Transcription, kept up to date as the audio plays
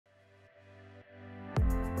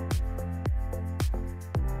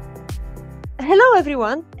Hello,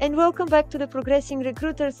 everyone, and welcome back to the Progressing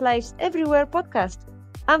Recruiters' Lives Everywhere podcast.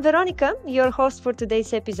 I'm Veronika, your host for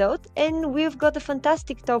today's episode, and we've got a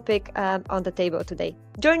fantastic topic on the table today.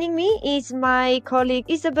 Joining me is my colleague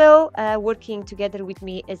Isabel, working together with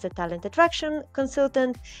me as a talent attraction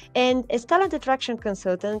consultant. And as talent attraction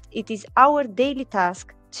consultant, it is our daily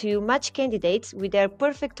task to match candidates with their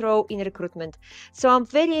perfect role in recruitment. So I'm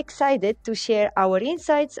very excited to share our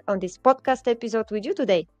insights on this podcast episode with you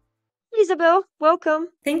today. Isabel, welcome.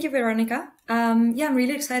 Thank you, Veronika. I'm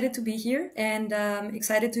really excited to be here and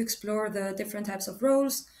excited to explore the different types of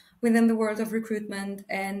roles within the world of recruitment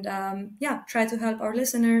and try to help our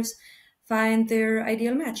listeners find their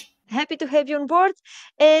ideal match. Happy to have you on board.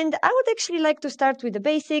 And I would actually like to start with the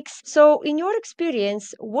basics. So, in your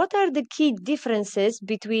experience, what are the key differences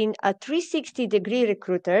between a 360-degree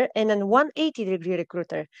recruiter and a 180-degree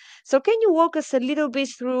recruiter? So, can you walk us a little bit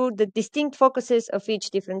through the distinct focuses of each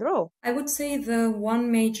different role? I would say the one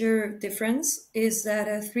major difference is that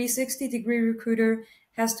a 360-degree recruiter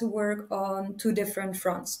has to work on two different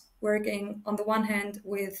fronts, working on the one hand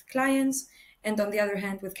with clients and on the other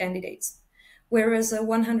hand with candidates. Whereas a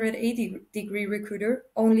 180-degree recruiter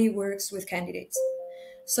only works with candidates.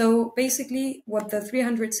 So basically, what the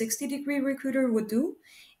 360-degree recruiter would do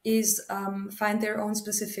is find their own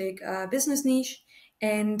specific business niche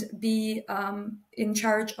and be in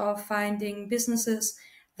charge of finding businesses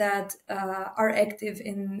that are active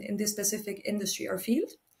in this specific industry or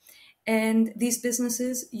field. And these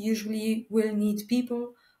businesses usually will need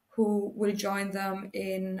people who will join them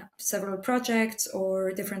in several projects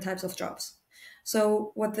or different types of jobs.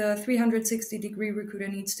 So what the 360-degree recruiter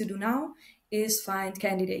needs to do now is find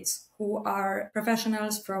candidates who are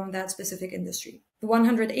professionals from that specific industry. The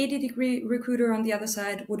 180-degree recruiter on the other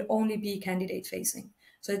side would only be candidate facing.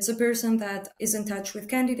 So it's a person that is in touch with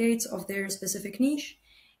candidates of their specific niche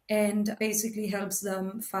and basically helps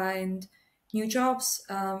them find new jobs,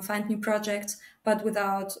 find new projects, but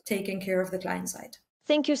without taking care of the client side.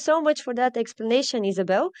 Thank you so much for that explanation,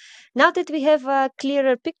 Isabel. Now that we have a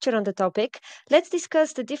clearer picture on the topic, let's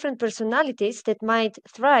discuss the different personalities that might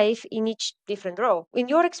thrive in each different role. In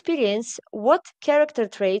your experience, what character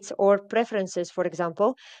traits or preferences, for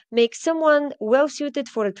example, make someone well suited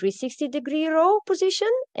for a 360-degree role position?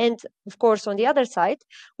 And of course, on the other side,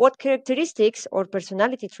 what characteristics or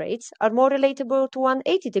personality traits are more relatable to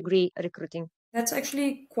 180-degree recruiting? That's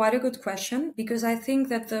actually quite a good question because I think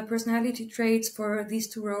that the personality traits for these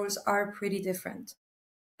two roles are pretty different.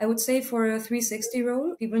 I would say for a 360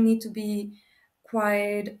 role, people need to be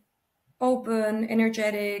quite open,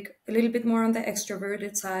 energetic, a little bit more on the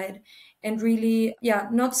extroverted side, and really,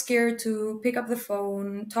 not scared to pick up the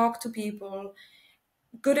phone, talk to people,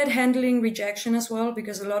 good at handling rejection as well,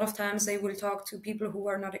 because a lot of times they will talk to people who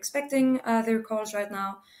are not expecting their calls right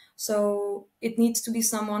now. So it needs to be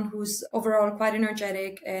someone who's overall quite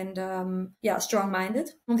energetic and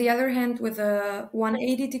strong-minded. On the other hand, with a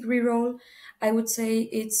 180-degree role, I would say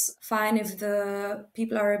it's fine if the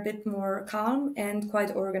people are a bit more calm and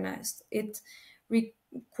quite organized. It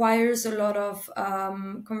requires a lot of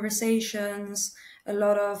conversations, a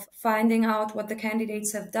lot of finding out what the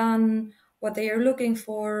candidates have done, what they are looking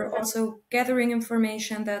for, also gathering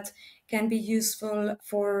information that can be useful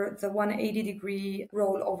for the 180-degree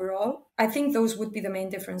role overall. I think those would be the main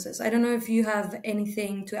differences. I don't know if you have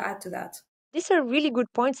anything to add to that. These are really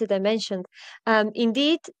good points that I mentioned.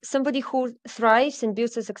 Indeed, somebody who thrives and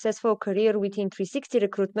builds a successful career within 360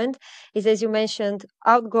 recruitment is, as you mentioned,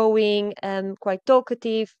 outgoing, quite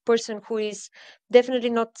talkative, person who is definitely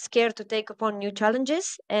not scared to take upon new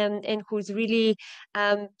challenges and who's really,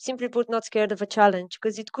 simply put, not scared of a challenge,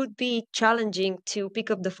 because it could be challenging to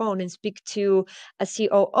pick up the phone and speak to a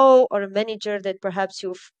COO or a manager that perhaps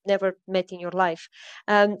you've never met in your life.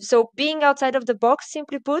 So being outside of the box,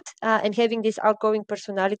 simply put, and having this outgoing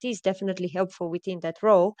personality is definitely helpful within that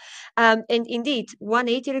role. And indeed,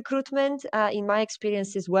 180 recruitment, in my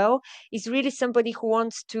experience as well, is really somebody who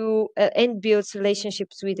wants to and builds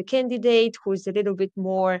relationships with the candidate, who is a little bit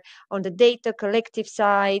more on the data collective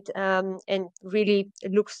side, and really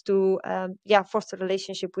looks to foster a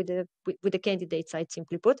relationship with the candidate side,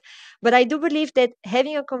 simply put. But I do believe that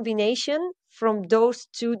having a combination from those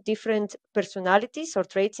two different personalities or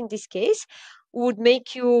traits in this case would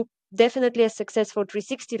make you definitely a successful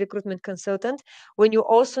 360 recruitment consultant when you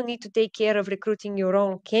also need to take care of recruiting your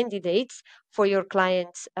own candidates for your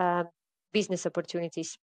clients' business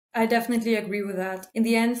opportunities. I definitely agree with that. In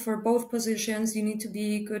the end, for both positions, you need to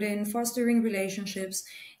be good in fostering relationships,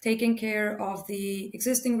 taking care of the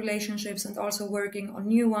existing relationships and also working on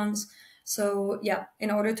new ones. So yeah, in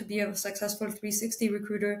order to be a successful 360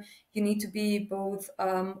 recruiter, you need to be both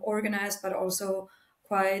organized, but also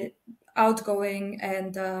quite outgoing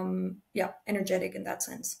and energetic in that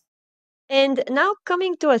sense. And now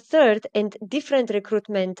coming to a third and different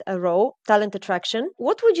recruitment role, talent attraction.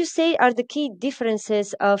 What would you say are the key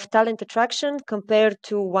differences of talent attraction compared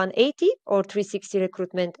to 180 or 360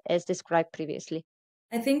 recruitment as described previously?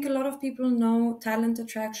 I think a lot of people know talent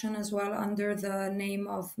attraction as well under the name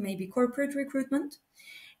of maybe corporate recruitment.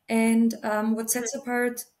 And what sets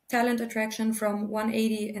apart talent attraction from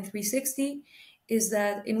 180 and 360 is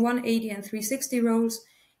that in 180 and 360 roles,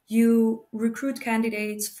 you recruit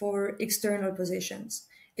candidates for external positions.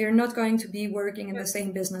 They're not going to be working in the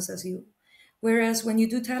same business as you. Whereas when you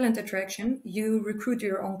do talent attraction, you recruit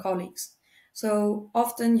your own colleagues. So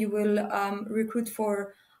often you will recruit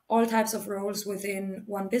for all types of roles within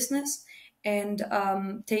one business and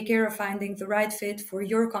take care of finding the right fit for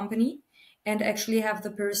your company and actually have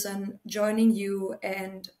the person joining you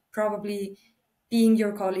and probably being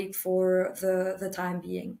your colleague for the time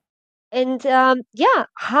being. And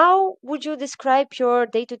how would you describe your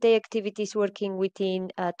day-to-day activities working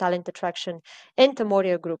within talent attraction and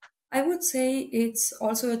Amoria Group? I would say it's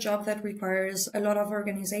also a job that requires a lot of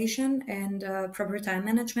organization and proper time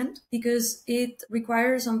management because it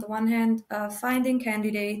requires, on the one hand, finding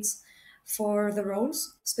candidates for the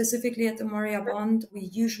roles. Specifically at the Moria Bond, we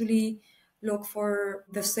usually look for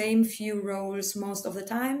the same few roles most of the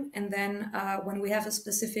time. And then when we have a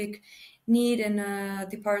specific need in a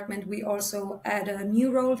department, we also add a new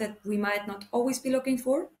role that we might not always be looking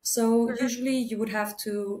for. So usually you would have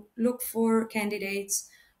to look for candidates,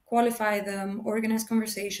 qualify them, organize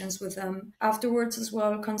conversations with them. Afterwards, as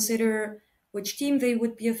well, consider which team they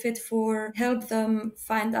would be a fit for, help them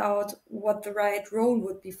find out what the right role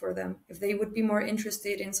would be for them, if they would be more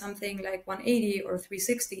interested in something like 180 or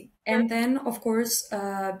 360. And then, of course,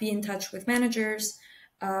 be in touch with managers,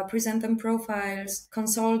 present them profiles,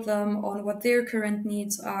 consult them on what their current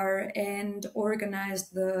needs are, and organize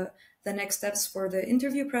the next steps for the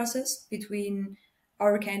interview process between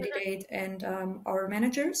our candidate and our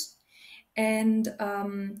managers. And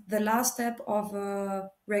the last step of a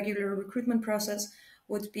regular recruitment process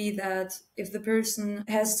would be that if the person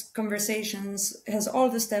has conversations, has all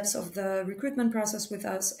the steps of the recruitment process with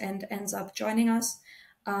us and ends up joining us,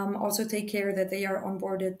 also take care that they are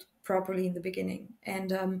onboarded properly in the beginning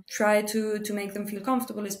and try to make them feel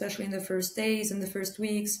comfortable, especially in the first days and the first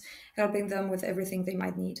weeks, helping them with everything they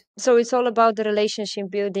might need. So it's all about the relationship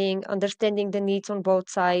building, understanding the needs on both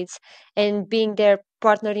sides, and being their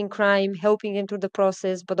partner in crime, helping them through the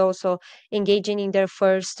process, but also engaging in their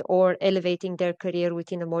first or elevating their career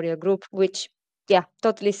within a Moria group, which yeah,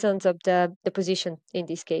 totally sums up the position in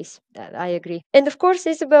this case. I agree. And of course,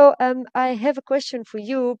 Isabel, I have a question for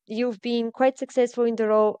you. You've been quite successful in the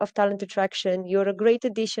role of talent attraction. You're a great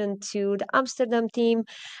addition to the Amsterdam team.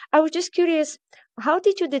 I was just curious, how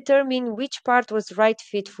did you determine which part was right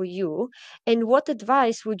fit for you? And what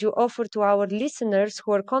advice would you offer to our listeners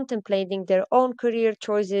who are contemplating their own career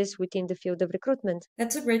choices within the field of recruitment?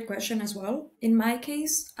 That's a great question as well. In my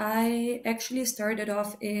case, I actually started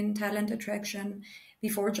off in talent attraction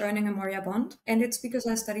before joining Amoria Bond, and it's because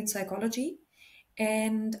I studied psychology.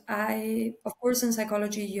 And of course, in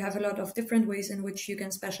psychology, you have a lot of different ways in which you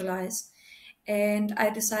can specialize. And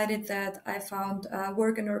I decided that I found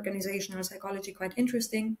work and organizational psychology quite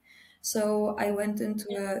interesting. So I went into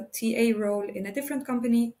a TA role in a different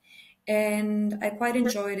company and I quite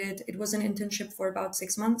enjoyed it. It was an internship for about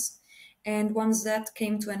 6 months. And once that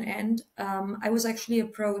came to an end, I was actually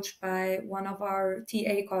approached by one of our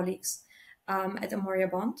TA colleagues at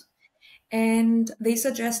Amoria Bond. And they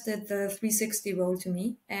suggested the 360 role to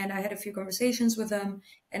me. And I had a few conversations with them.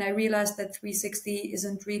 And I realized that 360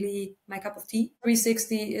 isn't really my cup of tea.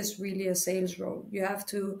 360 is really a sales role. You have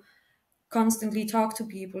to constantly talk to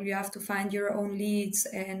people. You have to find your own leads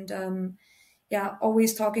and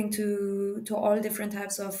always talking to all different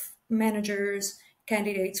types of managers,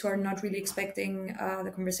 candidates who are not really expecting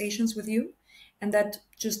the conversations with you, and that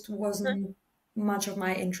just wasn't much of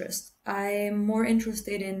my interest. I'm more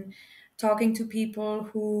interested in talking to people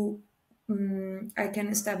who I can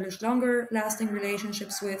establish longer lasting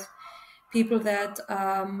relationships with, people that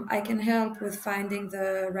I can help with finding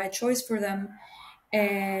the right choice for them.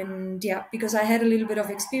 And yeah, because I had a little bit of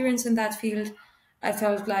experience in that field, I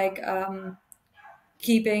felt like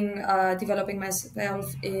keeping developing myself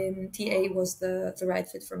in TA was the right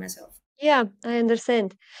fit for myself. Yeah, I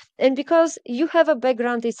understand. And because you have a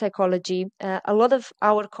background in psychology, a lot of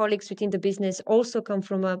our colleagues within the business also come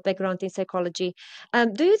from a background in psychology.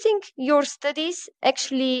 Do you think your studies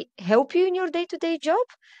actually help you in your day-to-day job?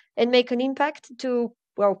 and make an impact to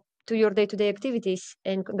your day-to-day activities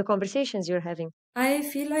and the conversations you're having? I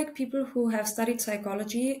feel like people who have studied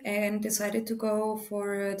psychology and decided to go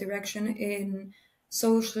for a direction in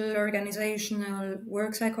social, organizational,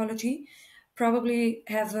 work psychology probably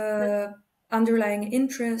have a underlying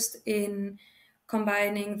interest in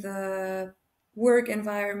combining the work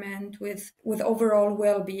environment with overall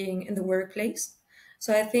well-being in the workplace.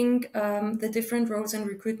 So I think the different roles in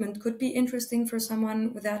recruitment could be interesting for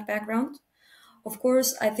someone with that background. Of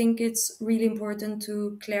course, I think it's really important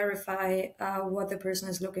to clarify what the person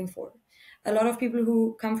is looking for. A lot of people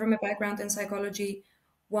who come from a background in psychology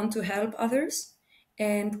want to help others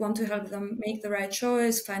and want to help them make the right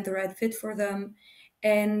choice, find the right fit for them.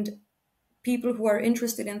 And people who are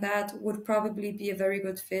interested in that would probably be a very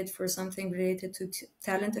good fit for something related to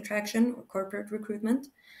talent attraction or corporate recruitment,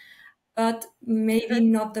 but maybe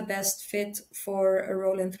not the best fit for a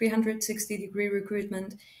role in 360-degree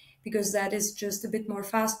recruitment, because that is just a bit more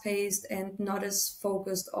fast-paced and not as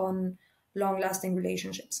focused on long-lasting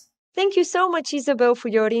relationships. Thank you so much, Isabel, for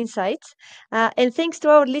your insights. And thanks to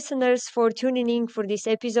our listeners for tuning in for this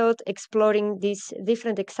episode, exploring these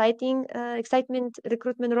different excitement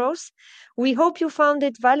recruitment roles. We hope you found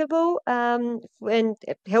it valuable and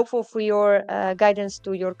helpful for your guidance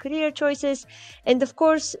to your career choices. And of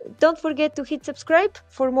course, don't forget to hit subscribe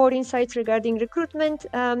for more insights regarding recruitment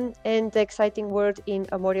and the exciting world in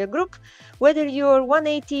Amoria Group. Whether you're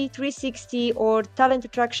 180, 360, or talent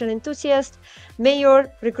attraction enthusiast, may your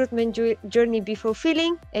recruitment journey be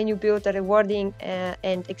fulfilling and you build a rewarding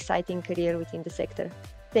and exciting career within the sector.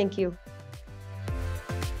 Thank you.